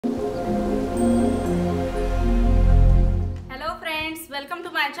welcome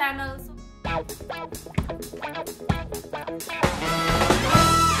to my channel.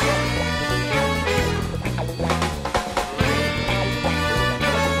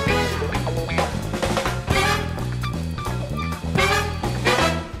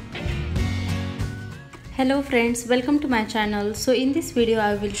 Hello friends, welcome to my channel. So in this video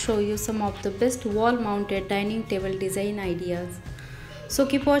I will show you some of the best wall mounted dining table design ideas. So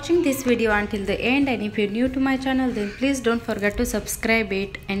keep watching this video until the end, and if you're new to my channel then please don't forget to subscribe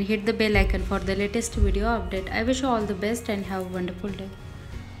it and hit the bell icon for the latest video update. I wish you all the best and have a wonderful day.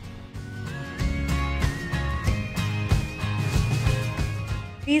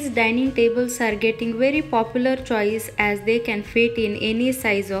 These dining tables are getting very popular choice as they can fit in any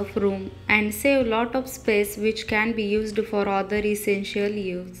size of room and save a lot of space which can be used for other essential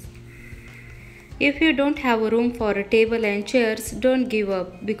use. If you don't have a room for a table and chairs, don't give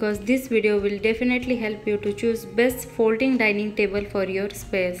up, because this video will definitely help you to choose best folding dining table for your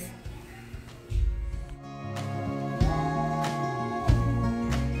space.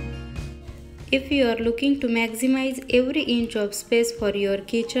 If you are looking to maximize every inch of space for your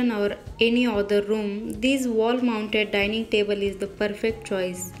kitchen or any other room, this wall mounted dining table is the perfect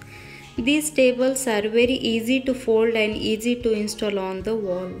choice. These tables are very easy to fold and easy to install on the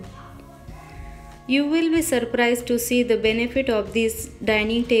wall. You will be surprised to see the benefit of this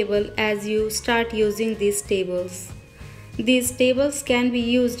dining table as you start using these tables. These tables can be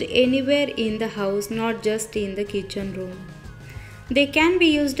used anywhere in the house, not just in the kitchen room. They can be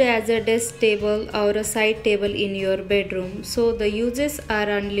used as a desk table or a side table in your bedroom, so the uses are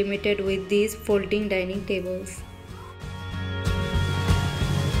unlimited with these folding dining tables.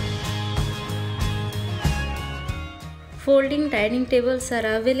 Folding dining tables are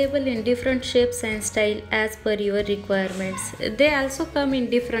available in different shapes and style as per your requirements. They also come in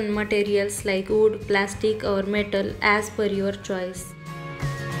different materials like wood, plastic or metal as per your choice.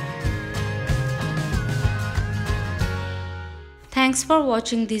 Thanks for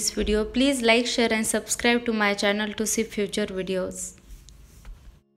watching this video. Please like, share and subscribe to my channel to see future videos.